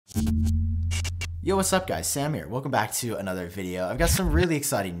Yo, what's up guys? Sam here. Welcome back to another video. I've got some really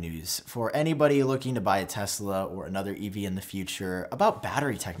exciting news for anybody looking to buy a Tesla or another Eevee in the future about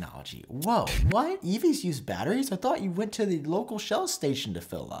battery technology. Whoa, what? Eevees use batteries? I thought you went to the local Shell station to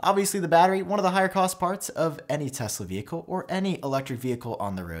fill up. Obviously the battery, one of the higher cost parts of any Tesla vehicle or any electric vehicle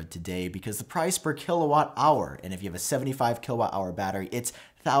on the road today, because the price per kilowatt hour, and if you have a 75 kilowatt hour battery, it's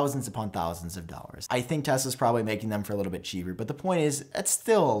thousands upon thousands of dollars. I think Tesla's probably making them for a little bit cheaper, but the point is, that's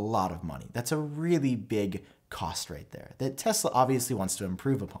still a lot of money. That's a really big cost right there that Tesla obviously wants to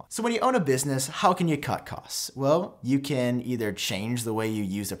improve upon. So when you own a business, how can you cut costs? Well, you can either change the way you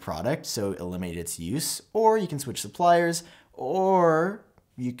use a product, so eliminate its use, or you can switch suppliers, or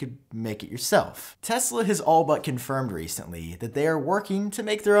you could make it yourself. Tesla has all but confirmed recently that they are working to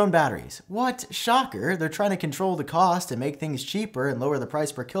make their own batteries. What? Shocker. They're trying to control the cost and make things cheaper and lower the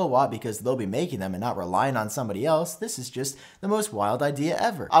price per kilowatt because they'll be making them and not relying on somebody else. This is just the most wild idea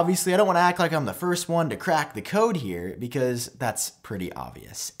ever. Obviously, I don't want to act like I'm the first one to crack the code here because that's pretty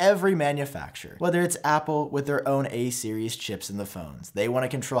obvious. Every manufacturer, whether it's Apple with their own A-series chips in the phones, they want to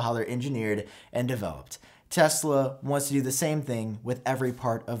control how they're engineered and developed. Tesla wants to do the same thing with every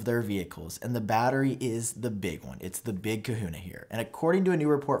part of their vehicles, and the battery is the big one. It's the big kahuna here. And according to a new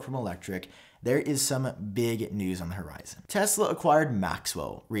report from Electric, there is some big news on the horizon. Tesla acquired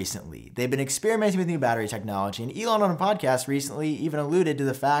Maxwell recently. They've been experimenting with new battery technology, and Elon on a podcast recently even alluded to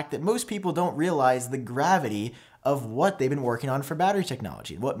the fact that most people don't realize the gravity of what they've been working on for battery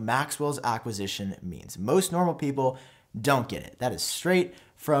technology, what Maxwell's acquisition means. Most normal people don't get it. That is straight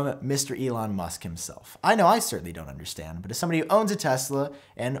from Mr. Elon Musk himself. I know I certainly don't understand, but as somebody who owns a Tesla,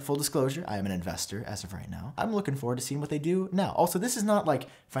 and full disclosure, I am an investor as of right now, I'm looking forward to seeing what they do now. Also, this is not like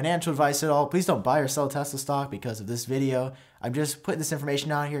financial advice at all. Please don't buy or sell Tesla stock because of this video. I'm just putting this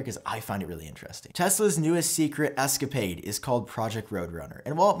information out here because I find it really interesting. Tesla's newest secret escapade is called Project Roadrunner.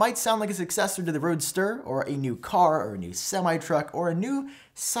 And while it might sound like a successor to the Roadster, or a new car, or a new semi-truck, or a new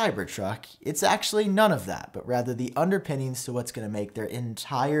Cybertruck, it's actually none of that, but rather the underpinnings to what's going to make their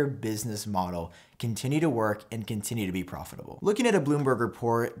entire business model continue to work and continue to be profitable. Looking at a Bloomberg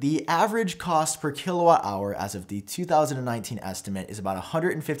report, the average cost per kilowatt hour as of the 2019 estimate is about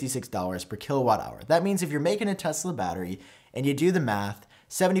 $156 per kilowatt hour. That means if you're making a Tesla battery and you do the math,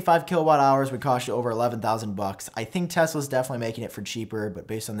 75 kilowatt hours would cost you over 11,000 bucks. I think Tesla's definitely making it for cheaper, but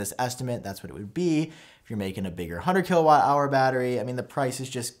based on this estimate, that's what it would be. If you're making a bigger 100 kilowatt hour battery, I mean, the price is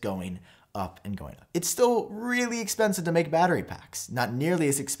just going up and going up. It's still really expensive to make battery packs, not nearly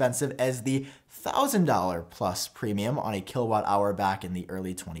as expensive as the $1,000 plus premium on a kilowatt hour back in the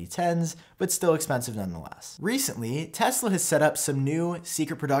early 2010s, but still expensive nonetheless. Recently, Tesla has set up some new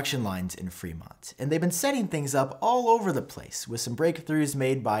secret production lines in Fremont, and they've been setting things up all over the place with some breakthroughs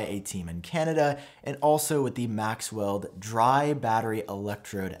made by a team in Canada and also with the Maxwell dry battery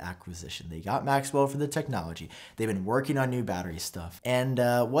electrode acquisition. They got Maxwell for the technology. They've been working on new battery stuff, and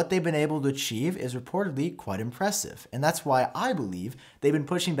what they've been able to achieve is reportedly quite impressive. And that's why I believe they've been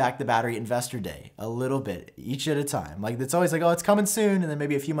pushing back the battery investor day a little bit, each at a time. Like, it's always like, oh, it's coming soon, and then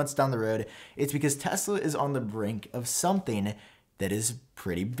maybe a few months down the road. It's because Tesla is on the brink of something that is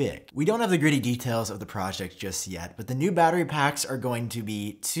pretty big. We don't have the gritty details of the project just yet, but the new battery packs are going to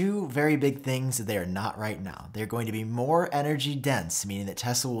be two very big things that they are not right now. They're going to be more energy dense, meaning that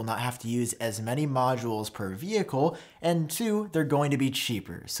Tesla will not have to use as many modules per vehicle, and two, they're going to be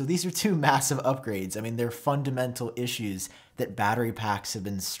cheaper. So these are two massive upgrades. I mean, they're fundamental issues that battery packs have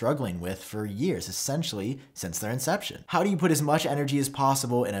been struggling with for years, essentially since their inception. How do you put as much energy as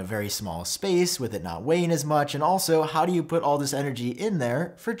possible in a very small space with it not weighing as much? And also, how do you put all this energy in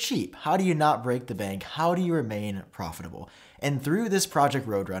there for cheap? How do you not break the bank? How do you remain profitable? And through this Project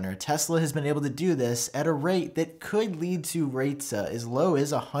Roadrunner, Tesla has been able to do this at a rate that could lead to rates as low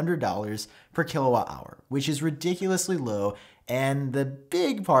as $100 per kilowatt hour, which is ridiculously low. And the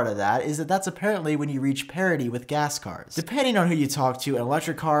big part of that is that that's apparently when you reach parity with gas cars. Depending on who you talk to, an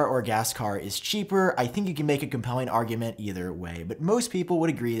electric car or a gas car is cheaper. I think you can make a compelling argument either way, but most people would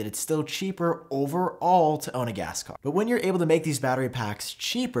agree that it's still cheaper overall to own a gas car. But when you're able to make these battery packs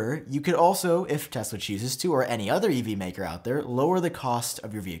cheaper, you could also, if Tesla chooses to, or any other EV maker out there, lower the cost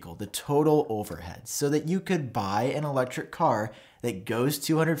of your vehicle, the total overhead, so that you could buy an electric car that goes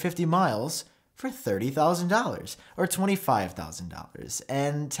 250 miles for $30,000 or $25,000.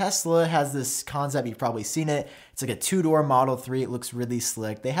 And Tesla has this concept, you've probably seen it. It's like a two-door Model 3. It looks really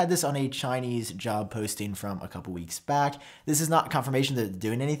slick. They had this on a Chinese job posting from a couple weeks back. This is not confirmation that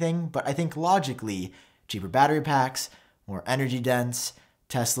they're doing anything, but I think logically, cheaper battery packs, more energy dense,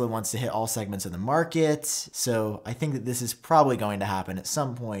 Tesla wants to hit all segments of the market. So I think that this is probably going to happen at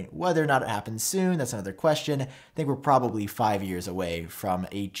some point. Whether or not it happens soon, that's another question. I think we're probably 5 years away from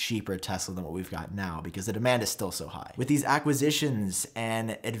a cheaper Tesla than what we've got now because the demand is still so high. With these acquisitions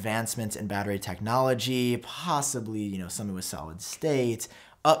and advancements in battery technology, possibly, something with solid state,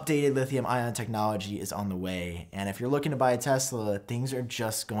 updated lithium-ion technology is on the way, and if you're looking to buy a Tesla, things are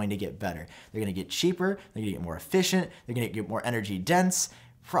just going to get better. They're going to get cheaper, they're going to get more efficient, they're going to get more energy dense,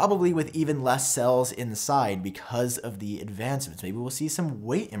 probably with even less cells inside because of the advancements. Maybe we'll see some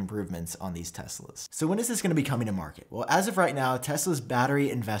weight improvements on these Teslas. So when is this going to be coming to market? Well, as of right now, Tesla's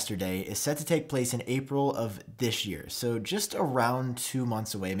Battery Investor Day is set to take place in April of this year. So just around 2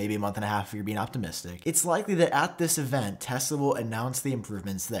 months away, maybe a month and a half if you're being optimistic. It's likely that at this event, Tesla will announce the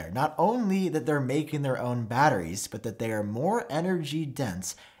improvements there. Not only that they're making their own batteries, but that they are more energy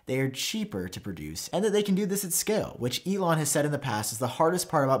dense, they are cheaper to produce, and that they can do this at scale, which Elon has said in the past is the hardest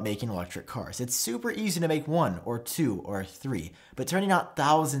part about making electric cars. It's super easy to make 1 or 2 or 3, but turning out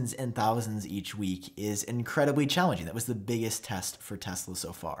thousands and thousands each week is incredibly challenging. That was the biggest test for Tesla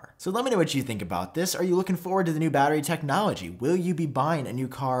so far. So let me know what you think about this. Are you looking forward to the new battery technology? Will you be buying a new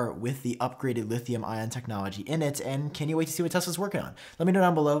car with the upgraded lithium-ion technology in it? And can you wait to see what Tesla's working on? Let me know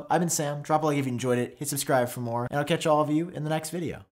down below. I've been Sam. Drop a like if you enjoyed it. Hit subscribe for more, and I'll catch all of you in the next video.